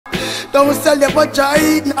don't sell your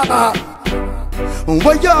vagina.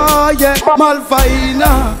 Why yeah,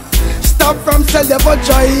 Malvina. Stop from sell your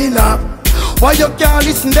vagina. Why you can't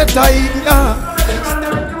listen to time?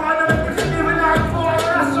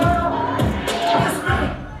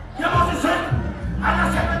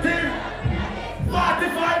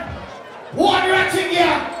 One ratchet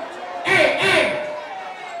here. Hey.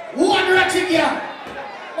 One ratchet here.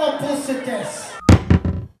 No pussy test.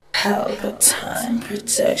 Pelpa time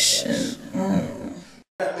protection. No.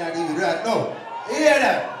 You hear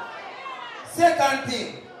that? Second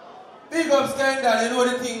thing. Big up scandal, you know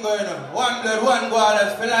the thing going on. One blood, one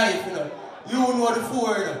God for life, you know. You know the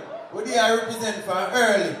four, you know. What they are represent from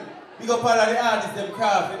early. Big up all of the artists, them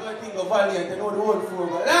craft, you know the thing of Valiant, you know the whole four.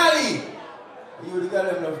 Lali! You the girl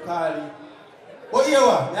them love Carly. But you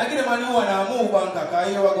what? I give them a new one and move on,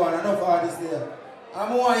 because you are going enough artists there. I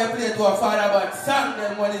want you to play to a father band, song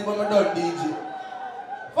them when it's when I done DJ.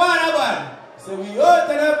 Father band! So we out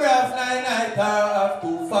on a brass night, have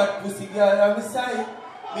two fat pussy girl on my side.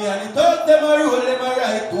 Me and the talk them a roll, them a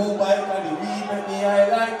ride two bike and the weed make me high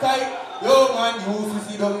like kite. Yo man used to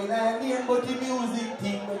see them in a name, but the music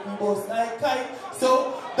thing make me bust like kite.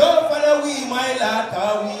 So don't follow we my lad,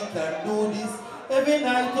 cause we can do this every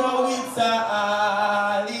night. Yo, it's a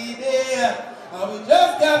holiday, and we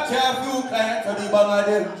just capture a few clients, so the bang of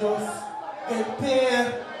them just get paid.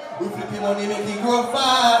 We flipping money, make it grow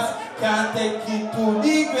fast. Can't take it to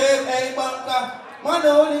the grave, hey banker. Man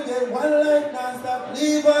only get one life, non-stop,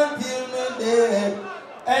 live until me dead.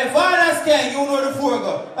 Hey, Father Skeng, you know the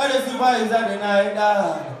fogo. That is the vibes of the night,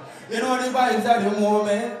 dog. You know the vibes of the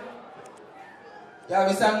moment. You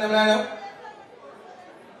have a song them like that?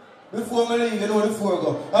 Before me leave, you know the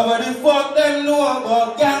fogo. About the fuck them know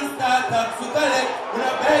about gangsta taxi collect with a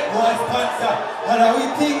bad boy sponsor. And how we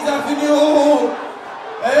things are for you.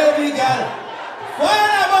 Hey, big girl.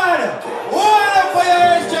 Father, man. Hold up for your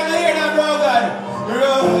rich and hear that, bro, God.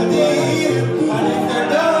 Roll deep, and if you're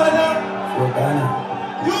done,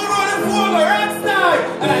 you know the fool, rockstar.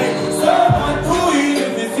 Hey, someone to eat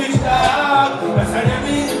if you switch that. That's how they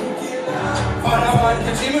mean. Father, man,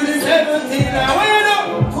 catch him with the 17. Now, where you know?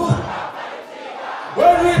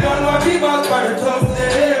 When we done what we back for the trust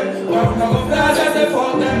them. When we come flash as they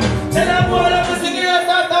fuck them. Tell them all of the cigarettes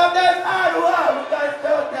out of them. I want we got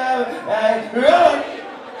stuck them. Hey, run.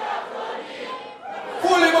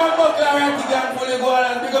 Fully gone buckle right again, fully go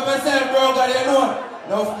and pick up yourself, bro, because you know.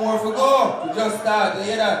 Enough more for go. You just start, you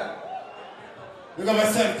hear that? Pick up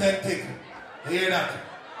yourself, 10 tick. You hear that?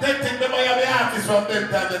 10 tick, them are the artists from them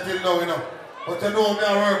time until now, you know. But you know me, I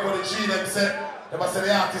work with the G, them say the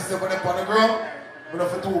artists they put them on the ground. We don't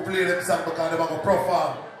have to play them song because they have a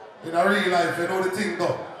perform. In a real life, you know the thing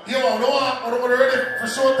though. You know what? I'm ready for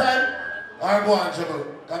short time. I go on, juggle.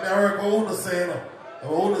 Because I work with who to say, you know.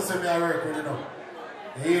 Who to say me I work with, you know.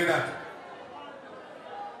 You hear that?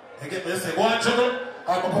 You get me? You say, go on, juggle.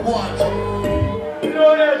 I'm going to go on, juggle. You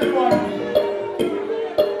know that you want.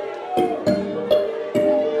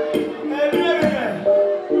 Hey, baby.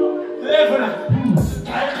 Level up. I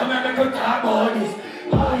come and make a talk about this.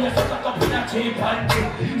 Oh, you suck up in a cheap panty.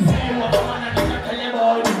 Say you want one and you tell you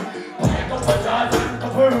about it. Pick up a jar and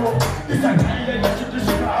cover rope. This a guy that you should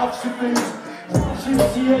just off the face. She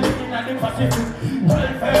see you looking at the Pacific.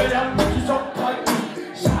 Well, fair down, she's up party.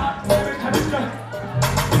 Sharp, very kind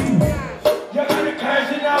you got the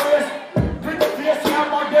cash in your waist. Bring the face, you have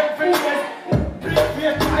more dead fingers. Bring the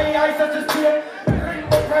face, my eyes at the street. Bring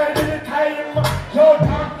the bread in the time. Yo,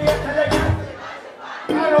 talk me at the leg.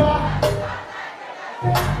 Hello.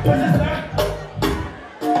 What is that?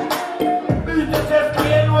 Beat the test,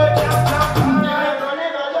 clean work, stop.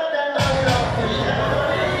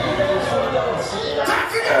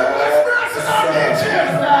 That's it, let's press it on the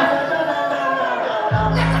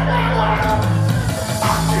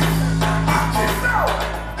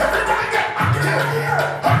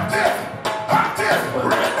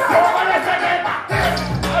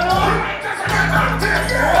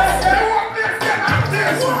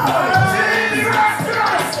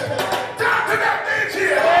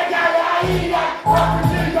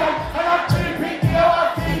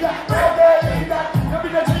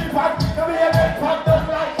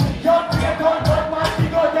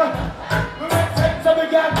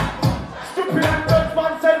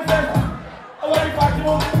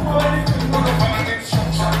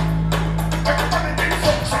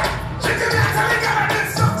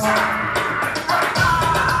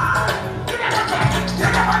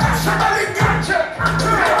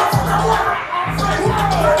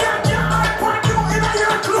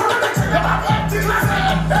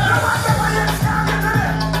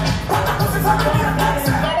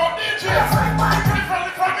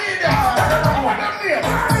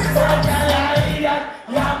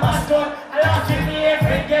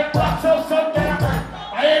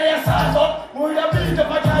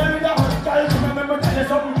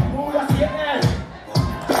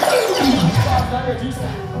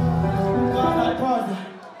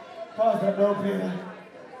Pause that, don't play that.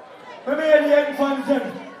 Let me hear the end function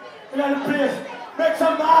in the place. Make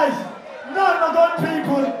some noise. None of those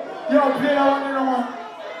people. Yo, play that one, you know what?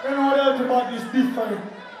 You know what else about this different.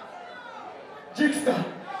 Jigster.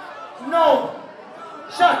 No.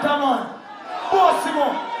 Shataman. Bossimo.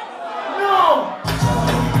 No.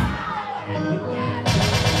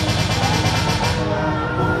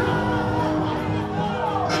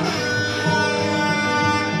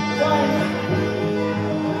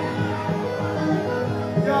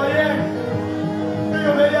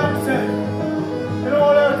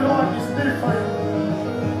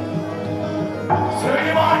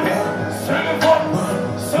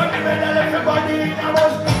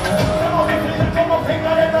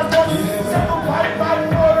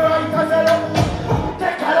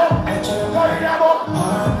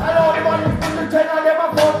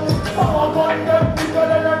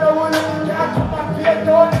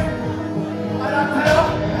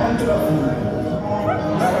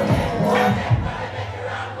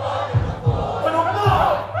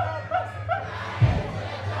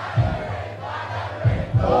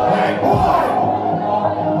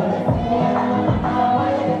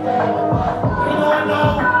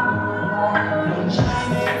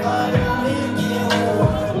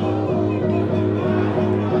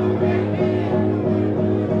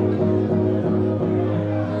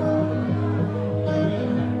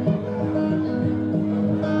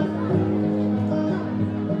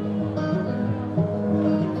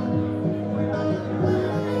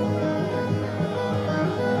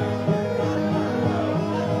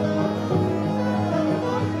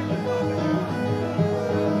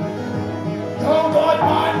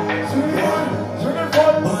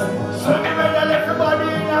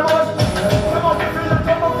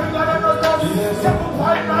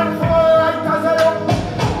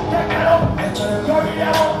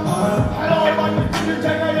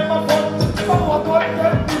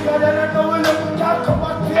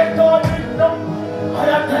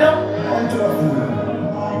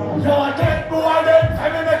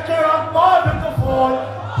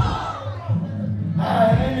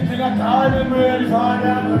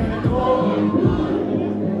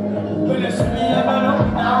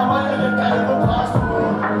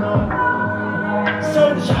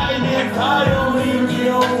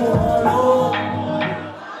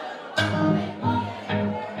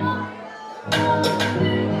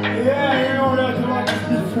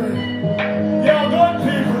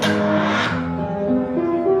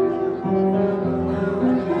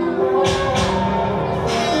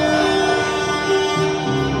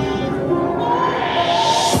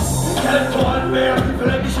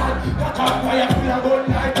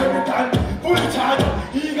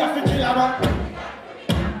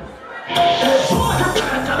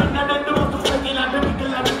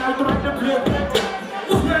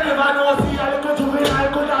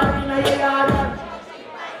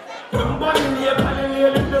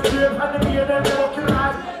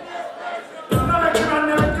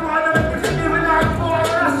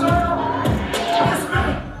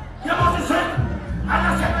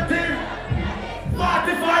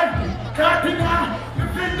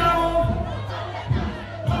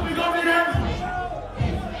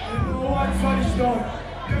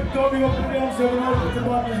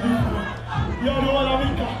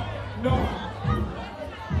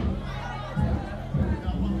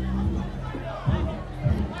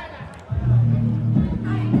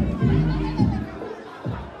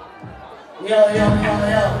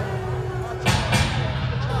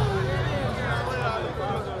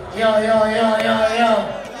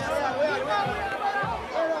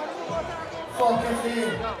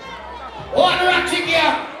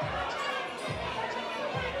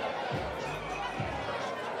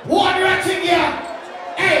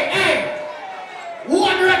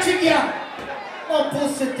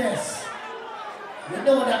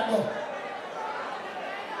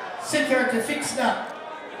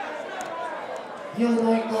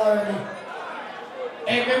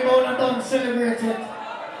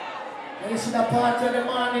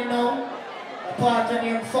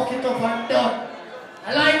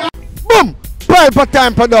 Pelpa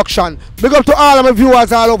Time production. Big up to all of my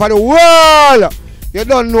viewers all over the world. You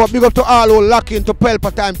don't know. Big up to all who lock into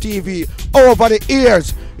Pelpa Time TV over the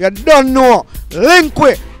years. You don't know. Link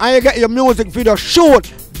with and you get your music video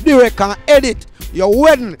shoot, direct and edit. Your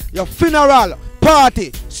wedding, your funeral,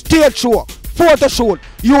 party, stage show, photo shoot,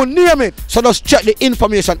 you name it. So just check the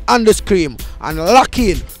information on the screen and lock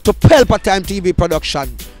in to Pelpa Time TV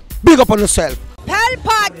production. Big up on yourself.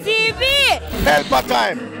 Pelpa TV. Pelpa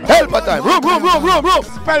time. Pelpa time. Room.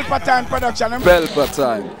 Pelpa Time Production. Pelpa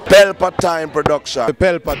Time. Pelpa time production.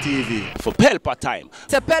 Pelpa TV. For Pelpa Time.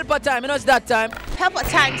 It's a Pelpa Time, you know it's that time. Pelpa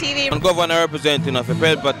Time TV. I'm governor representing of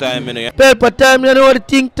Pelpa Time, you know. Pelpa time, you know what the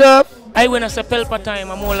thing tough? I when I say Pelpa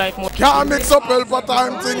Time, I'm more like more. Can't mix up Pelpa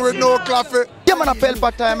Time thing with no coffee. Yeah, man, a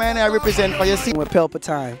Pelpa Time, and I represent for your scene with Pelpa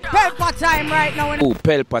Time. Pelpa Time right now. Oh,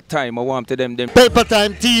 Pelpa Time, I want to them. Pelpa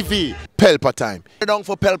time TV. Pelpa time. Down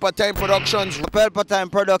for Pelpa time productions. Pelpa Time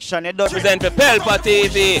Production, it does Present for Pelpa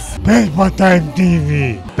TV. Pelpa Time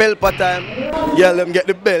TV. Pelpa time. Yeah, let them get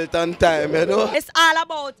the belt on time, you know. It's all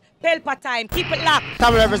about Pelpa Time. Keep it locked.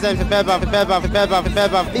 Come represent for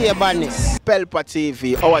Pelpa, be a badness. Pelpa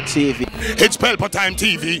TV, our TV. It's Pelpa Time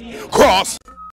TV. Cross.